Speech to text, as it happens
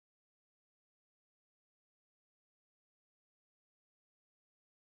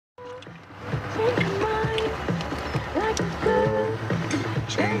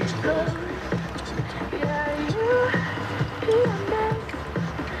changed.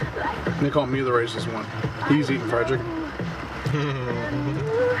 They call me the racist one. He's eating fried chicken.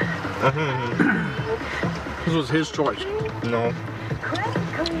 This was his choice. No.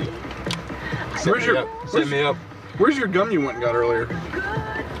 Set me up. Where's your gum you went and got earlier? Did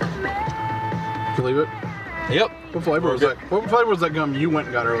you leave it? Yep. What flavor was that? What flavor was that gum you went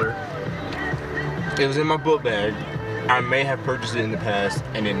and got earlier? It was in my book bag. I may have purchased it in the past,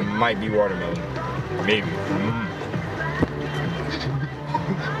 and it might be watermelon. Maybe.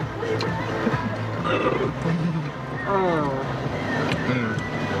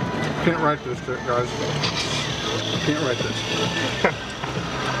 Can't write this shit, guys. Can't write this.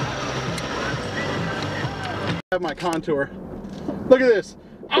 I have my contour. Look at this.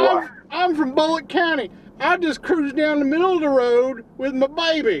 I'm from Bullitt County. I just cruised down the middle of the road with my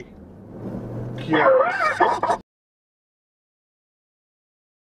baby. Yeah.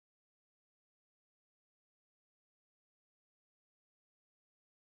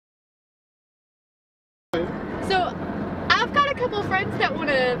 So, I've got a couple friends that want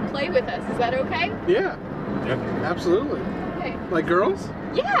to play with us. Is that okay? Yeah. Yep. Absolutely. Okay. Like girls?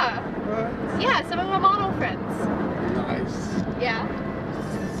 Yeah. Yeah, some of my model friends. Nice. Yeah.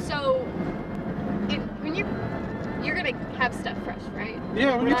 So, when you're gonna have stuff fresh, right?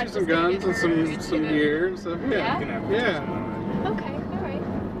 Yeah, we'll We're get not you some just gonna guns get and hurt, some gear and stuff. Yeah. Yeah. Okay, alright.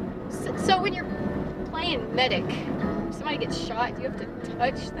 So when you're playing medic, if somebody gets shot, do you have to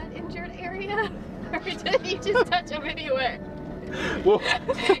touch that injured area? Or do you just touch them anywhere? Well,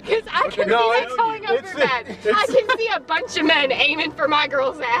 because I can see that going over bad. I can see a bunch of men aiming for my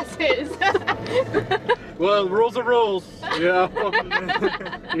girls' asses. well, rules are rules. Yeah.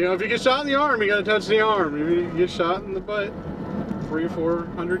 You know, if you get shot in the arm, you gotta touch the arm. If you get shot in the butt 300 or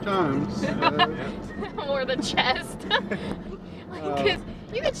 400 times. Or the chest. Because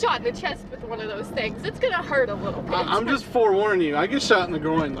you get shot in the chest with one of those things, it's gonna hurt a little bit. I'm just forewarning you. I get shot in the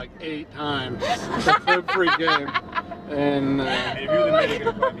groin like 8 times every game. And if you're the medic,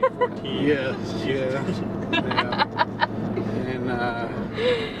 it'll probably be 14. Yes, yeah. And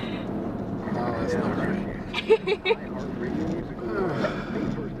oh, that's not right.